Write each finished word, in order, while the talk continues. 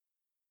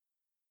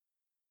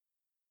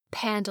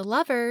Panda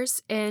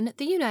lovers in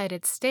the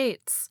United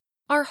States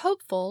are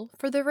hopeful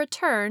for the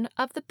return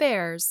of the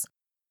bears,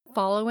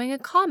 following a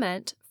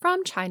comment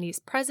from Chinese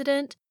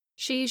President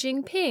Xi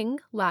Jinping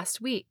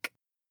last week.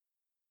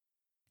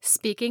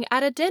 Speaking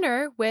at a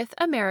dinner with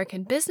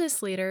American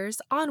business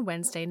leaders on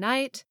Wednesday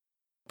night,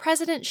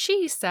 President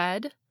Xi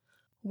said,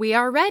 "We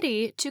are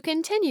ready to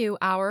continue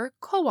our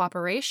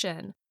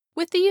cooperation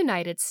with the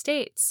United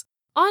States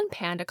on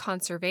panda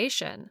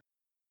conservation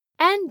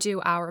and do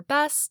our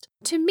best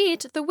to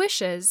meet the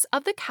wishes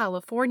of the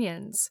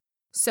Californians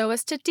so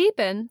as to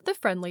deepen the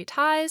friendly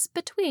ties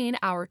between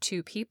our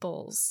two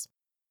peoples."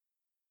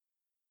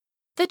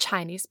 The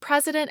Chinese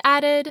president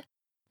added,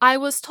 "I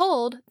was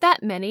told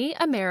that many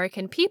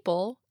American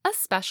people,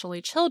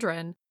 especially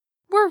children,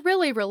 were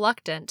really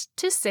reluctant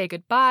to say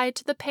goodbye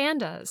to the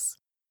pandas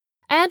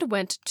and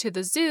went to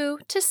the zoo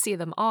to see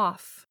them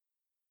off."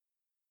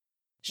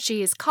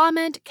 Xi's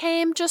comment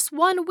came just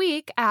 1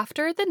 week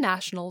after the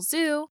National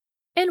Zoo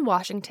in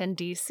Washington,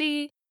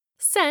 D.C.,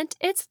 sent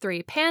its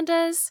 3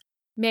 pandas,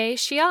 Mei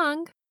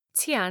Xiang,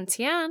 Tian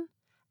Tian,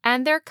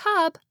 and their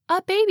cub,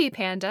 a baby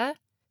panda,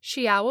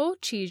 Xiao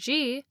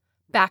Qiji,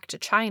 back to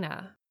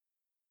China.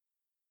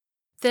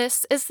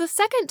 This is the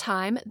second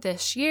time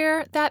this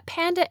year that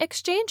panda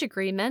exchange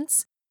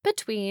agreements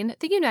between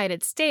the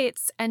United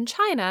States and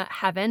China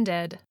have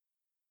ended.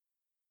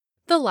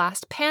 The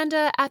last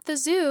panda at the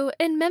zoo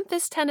in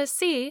Memphis,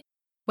 Tennessee,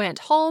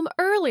 went home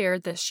earlier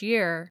this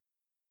year.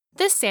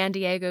 The San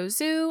Diego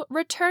Zoo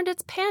returned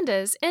its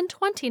pandas in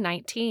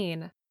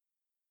 2019.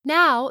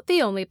 Now,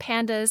 the only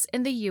pandas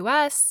in the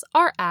U.S.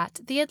 are at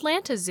the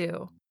Atlanta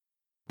Zoo,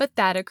 but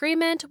that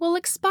agreement will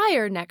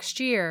expire next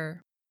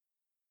year.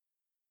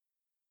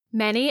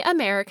 Many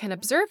American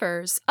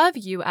observers of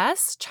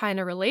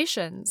U.S.-China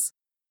relations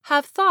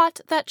have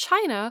thought that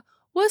China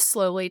was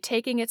slowly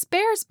taking its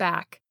bears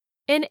back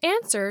in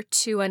answer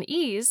to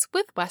unease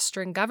with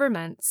Western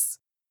governments.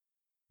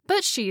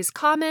 But Xi's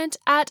comment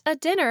at a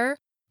dinner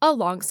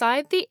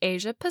alongside the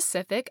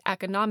Asia-Pacific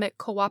Economic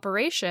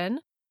Cooperation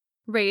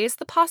raised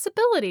the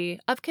possibility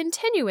of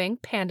continuing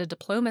panda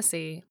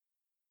diplomacy.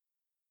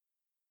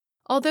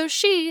 Although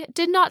Xi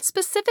did not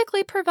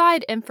specifically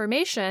provide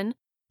information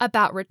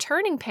about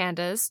returning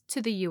pandas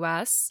to the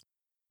U.S.,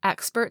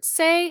 experts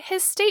say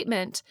his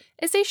statement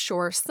is a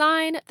sure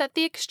sign that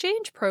the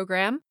exchange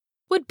program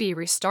would be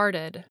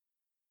restarted.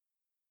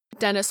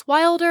 Dennis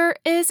Wilder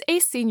is a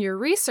senior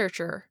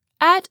researcher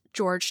at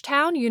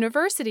Georgetown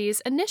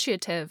University's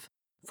Initiative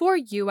for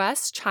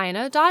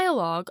U.S.-China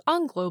Dialogue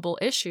on Global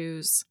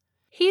Issues.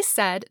 He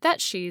said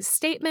that Xi's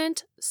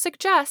statement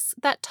suggests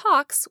that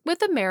talks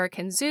with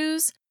American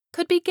zoos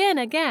could begin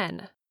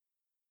again.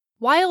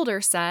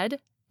 Wilder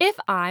said, "If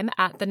I'm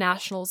at the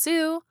National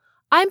Zoo,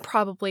 I'm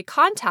probably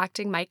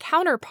contacting my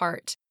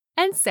counterpart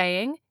and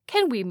saying,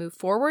 'Can we move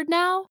forward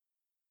now?'"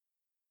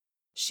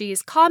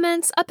 Xi's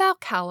comments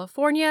about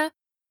California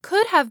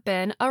could have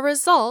been a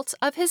result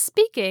of his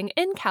speaking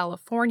in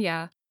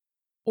California,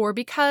 or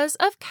because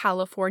of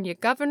California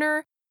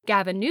Governor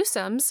Gavin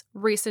Newsom's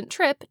recent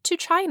trip to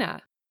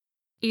China.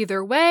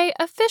 Either way,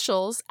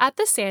 officials at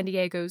the San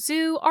Diego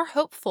Zoo are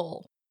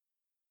hopeful.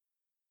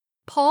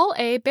 Paul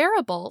A.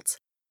 Barabalt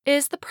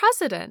is the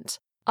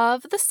president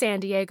of the San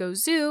Diego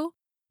Zoo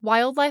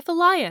Wildlife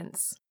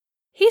Alliance.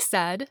 He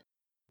said,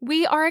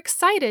 "We are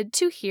excited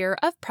to hear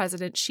of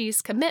President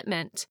Xi's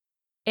commitment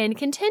in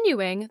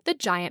continuing the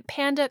giant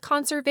panda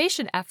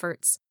conservation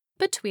efforts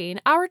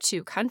between our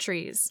two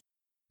countries,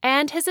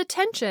 and his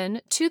attention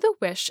to the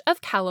wish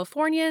of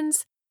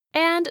Californians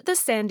and the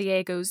San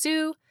Diego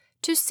Zoo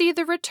to see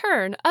the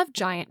return of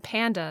giant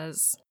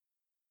pandas."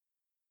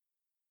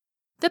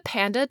 The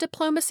panda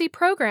diplomacy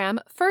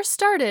program first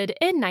started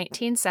in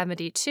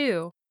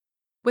 1972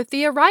 with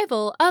the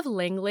arrival of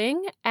Ling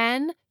Ling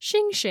and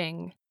Xing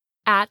Xing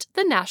at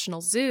the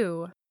National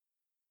Zoo.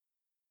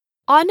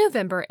 On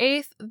November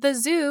 8th, the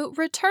zoo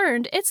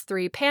returned its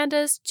 3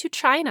 pandas to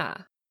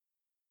China.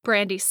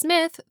 Brandy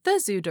Smith, the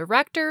zoo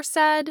director,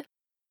 said,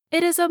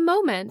 "It is a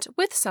moment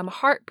with some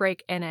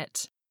heartbreak in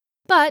it,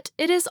 but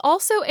it is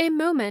also a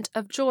moment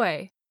of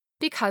joy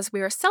because we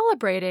are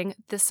celebrating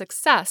the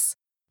success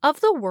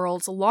of the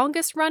world's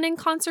longest-running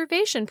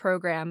conservation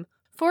program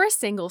for a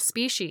single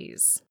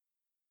species."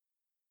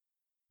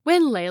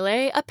 When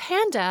Lele, a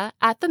panda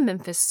at the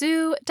Memphis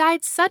Zoo,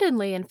 died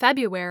suddenly in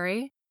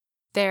February,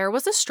 there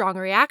was a strong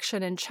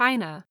reaction in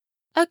China,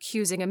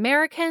 accusing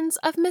Americans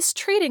of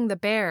mistreating the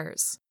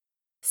bears.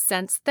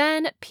 Since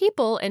then,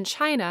 people in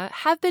China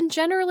have been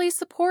generally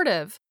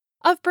supportive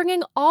of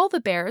bringing all the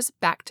bears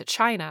back to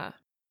China.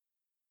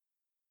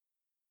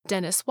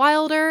 Dennis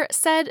Wilder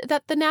said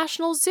that the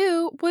National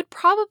Zoo would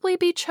probably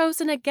be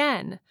chosen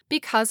again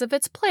because of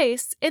its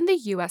place in the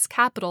U.S.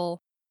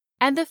 Capitol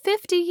and the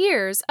 50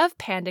 years of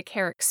panda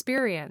care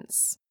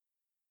experience.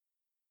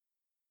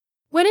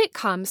 "When it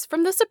comes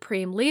from the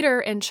supreme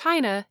leader in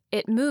China,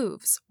 it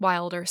moves,"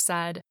 Wilder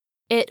said.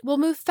 "It will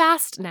move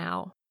fast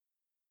now."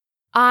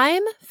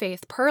 I'm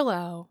Faith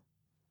Perlow.